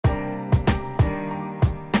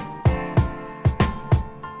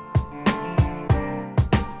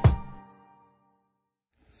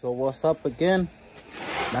So what's up again?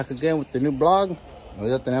 Back again with the new vlog. Hoy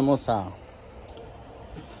ya tenemos a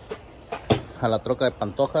la troca de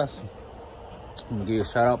Pantojas. I'm gonna give you a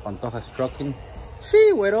shout out, Pantojas Trucking.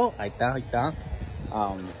 Sí, güero. Ahí está, ahí está.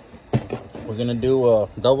 We're gonna do a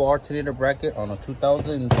double alternator bracket on a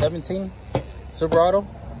 2017 Silverado.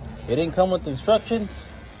 It didn't come with instructions,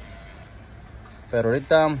 but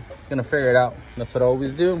ahorita I'm gonna figure it out. That's what I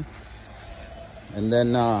always do. And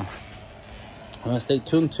then I'm gonna stay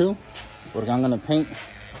tuned too, porque I'm gonna paint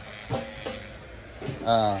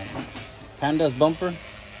Panda's bumper.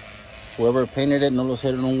 Whoever painted it no lo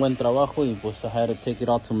hicieron un buen trabajo, y pues I had to take it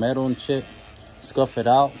all to metal and shit, scuff it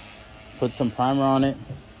out, put some primer on it,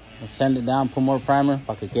 sand it down, put more primer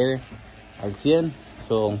para que quede al 100.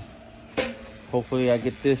 So hopefully I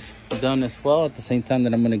get this done as well at the same time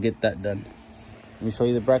that I'm gonna get that done. Let me show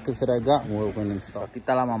you the brackets that I got and we're gonna install. Aquí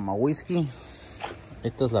está la mamá whisky.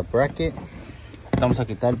 Esta es la bracket. Vamos a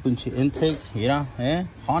quitar el pinche intake. Mira,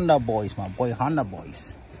 Honda boys, my boy Honda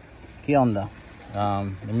boys. ¿Qué onda?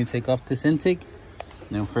 Let me take off this intake and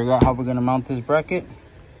then figure out how we're gonna mount this bracket.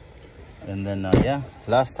 And then yeah,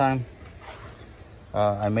 last time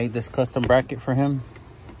I made this custom bracket for him.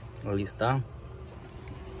 Ahí está.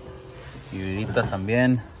 Y ahorita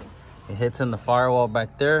también it hits in the firewall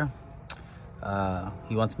back there.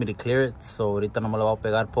 He wants me to clear it, so ahorita no me lo voy a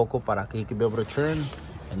pegar poco para que he can be able to trim.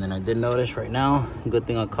 And then I did notice right now, good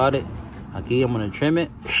thing I caught it. Aquí I'm gonna trim it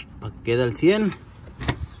para que quede al 100.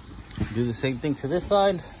 Do the same thing to this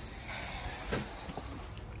side.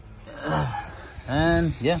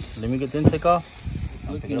 And yeah, let me get the intake off.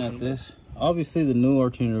 Looking at this, obviously the new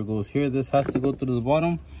alternator goes here. This has to go through the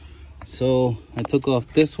bottom. So I took off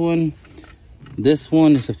this one. This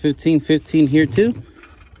one is a 15-15 here too.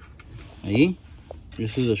 Ahí.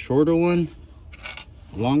 This is a shorter one,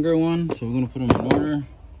 longer one. So we're gonna put them in order.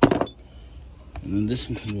 And then this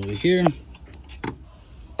one comes over here.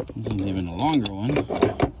 This one's even a longer one.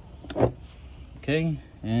 Okay,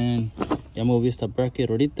 and ya moví esta bracket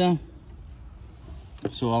ahorita.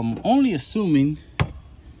 So I'm only assuming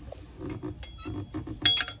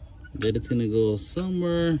that it's gonna go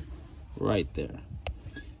somewhere right there.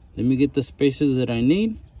 Let me get the spacers that I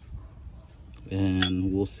need,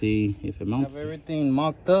 and we'll see if it mounts. Have everything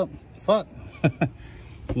mocked up. Fuck.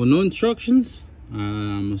 With no instructions.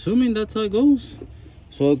 I'm assuming that's how it goes.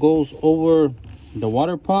 So it goes over the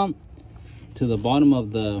water pump to the bottom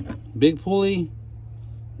of the big pulley.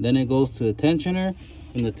 Then it goes to the tensioner.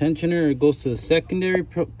 From the tensioner, it goes to the secondary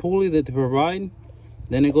pulley that they provide.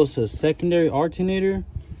 Then it goes to the secondary alternator.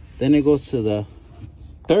 Then it goes to the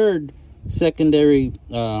third secondary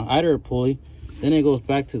idler pulley. Then it goes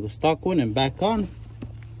back to the stock one and back on.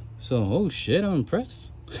 So, oh shit, I'm impressed.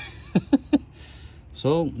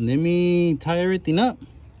 So let me tie everything up,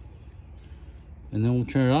 and then we'll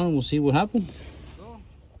turn it on and we'll see what happens. So,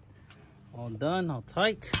 all done, all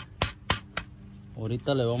tight.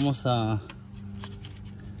 Ahorita le vamos a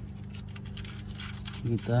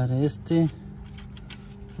quitar este.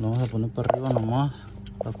 Lo vamos a poner para arriba nomás,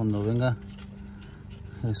 para cuando venga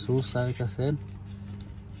Jesús sabe qué hacer.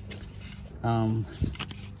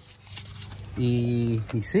 Y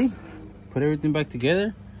sí, put everything back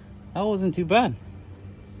together. That wasn't too bad.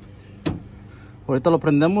 Ahorita lo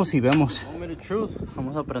prendemos y vemos. Moment of truth.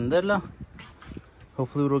 Vamos a prenderla.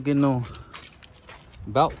 Hopefully we don't get no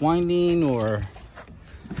belt winding or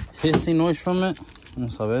hissing noise from it.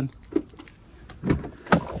 Vamos a ver.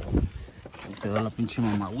 Quedó la pinche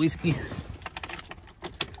mamá whisky.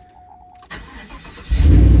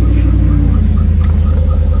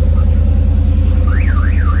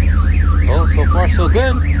 So far so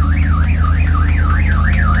good.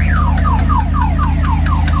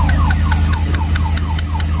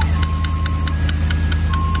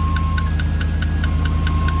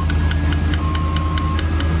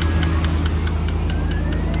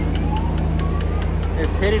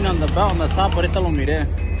 It's hitting on the belt on the top, ahorita lo miré.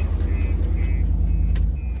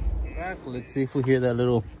 Back, let's see if we hear that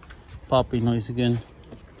little popping noise again.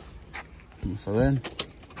 Vamos a ver.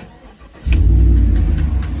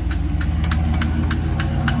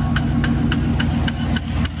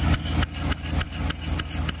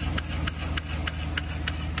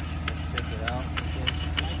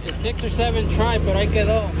 Six or seven try, but I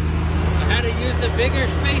quedó. I had to use the bigger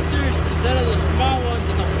spacers instead of the small ones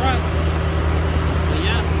in the front. But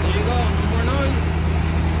yeah, there you go. No more noise.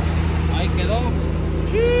 Ahí quedó.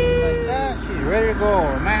 Like that, she's ready to go.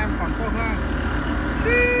 Man, Pantoja.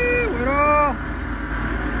 Güero.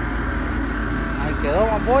 Ahí quedó,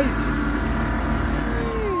 my boys.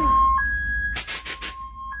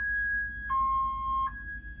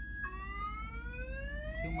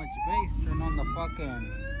 Too much bass. Turn on the fucking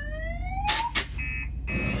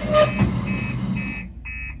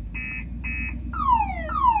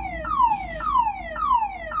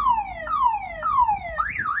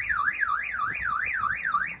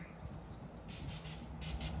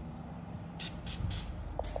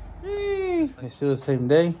still the same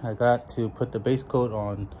day. I got to put the base coat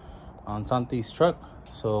on Santi's truck,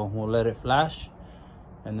 so we'll let it flash,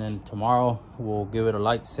 and then tomorrow we'll give it a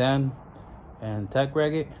light sand and tack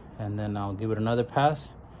rag it, and then I'll give it another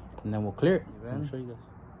pass, and then we'll clear it. I'll show you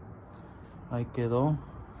guys. Ahí quedó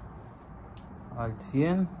al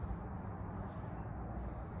 100.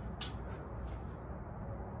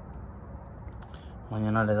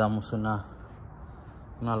 Mañana le damos una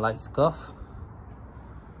light scuff.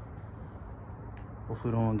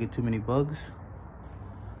 Hopefully we don't get too many bugs.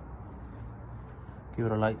 Give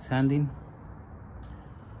it a light sanding,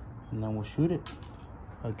 and then we'll shoot it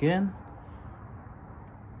again,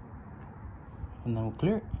 and then we'll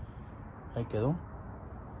clear it. Ahí quedó.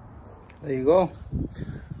 There you go.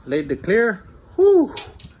 Laid the clear. Woo!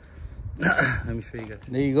 Let me show you guys.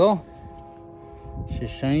 There you go.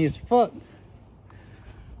 Shit's shiny as fuck.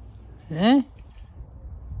 Eh?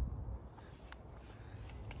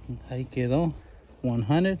 Ahí quedó.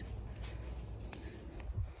 100.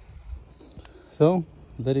 So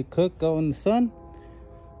let it cook out in the sun.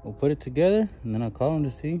 We'll put it together, and then I'll call him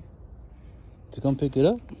to see if he's gonna pick it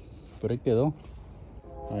up. Pero ahí quedó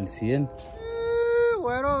al 100.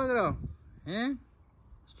 Güero, look at him. Eh?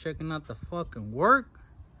 He's checking out the fucking work.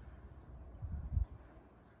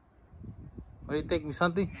 What do you think, mi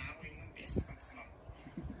Santi?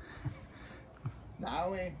 Nah,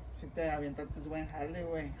 güey. Si te avientaste buen jale,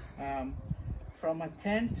 güey. From a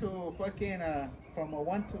 10 to fucking, from a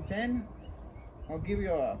 1 to 10, I'll give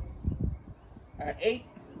you a 8,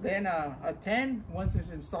 then a 10 once it's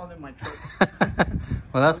installed in my truck.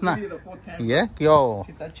 Well, that's not. Give you the full 10. Yeah, yo.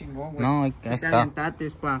 Si está chingón, güey. No, ahí Si te está.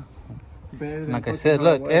 aventaste, pa. Better than Like I fucking said, how it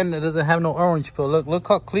look, was. and it doesn't have no orange peel. Look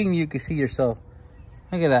how clean you can see yourself.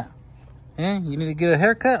 Look at that. Yeah, you need to get a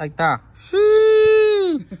haircut like that.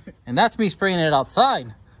 Sheesh. And that's me spraying it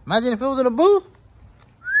outside. Imagine if it was in a booth.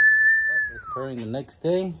 It's currently the next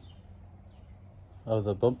day of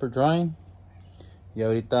the bumper drying. Yeah,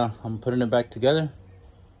 ahorita I'm putting it back together.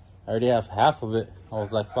 I already have half of it. I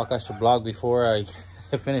was like, fuck, I should vlog before I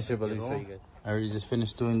finish it, but let me show you guys. I already just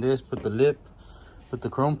finished doing this. Put the lip, put the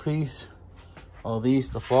chrome piece, all these,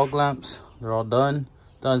 the fog lamps, they're all done.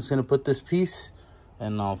 I'm just gonna put this piece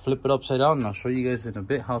and I'll flip it upside down, and I'll show you guys in a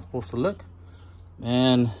bit how it's supposed to look.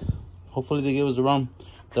 And hopefully they give us around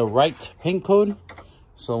the right paint code,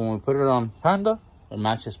 so when we put it on Panda, it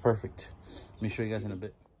matches perfect. Let me show you guys in a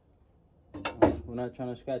bit. We're not trying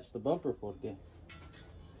to scratch the bumper, porque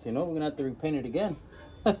si no, we're gonna have to repaint it again.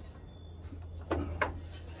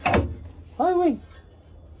 Highway.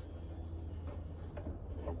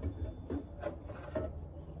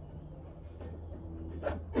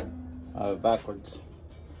 Backwards.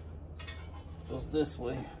 Goes this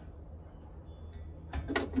way.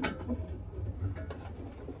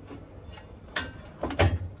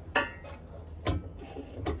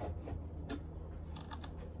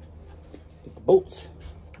 Get the bolts.